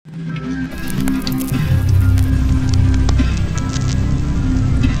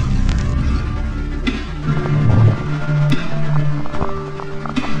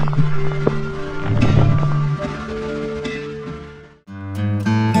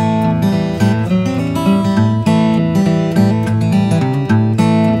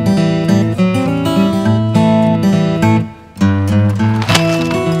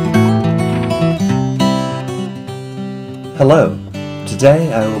Hello,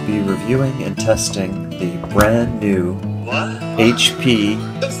 today I will be reviewing and testing the brand new HP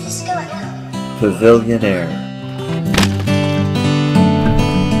Pavilion Air.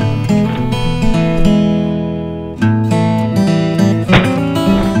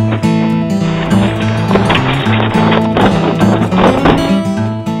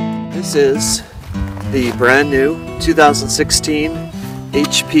 This is the brand new 2016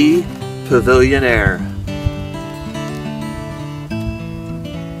 HP Pavilion Air.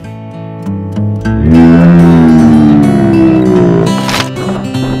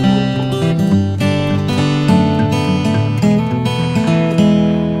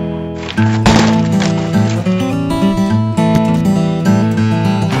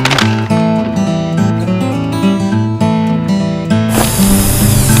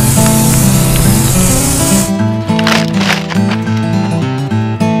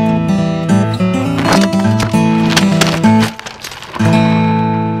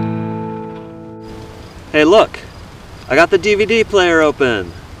 Hey look, I got the DVD player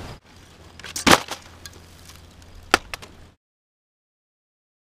open.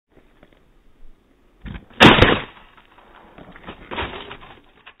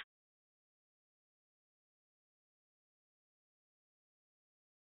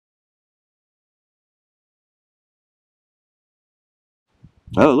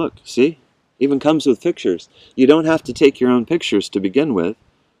 Oh look, see? Even comes with pictures. You don't have to take your own pictures to begin with,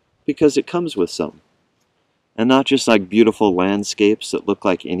 because it comes with some. And not just like beautiful landscapes that look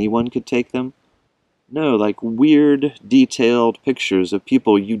like anyone could take them. No, like weird, detailed pictures of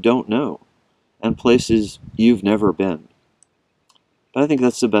people you don't know and places you've never been. But I think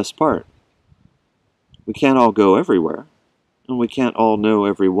that's the best part. We can't all go everywhere, and we can't all know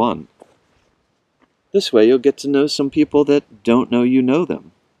everyone. This way you'll get to know some people that don't know you know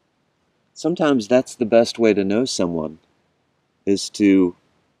them. Sometimes that's the best way to know someone, is to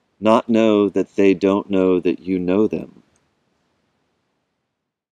not know that they don't know that you know them.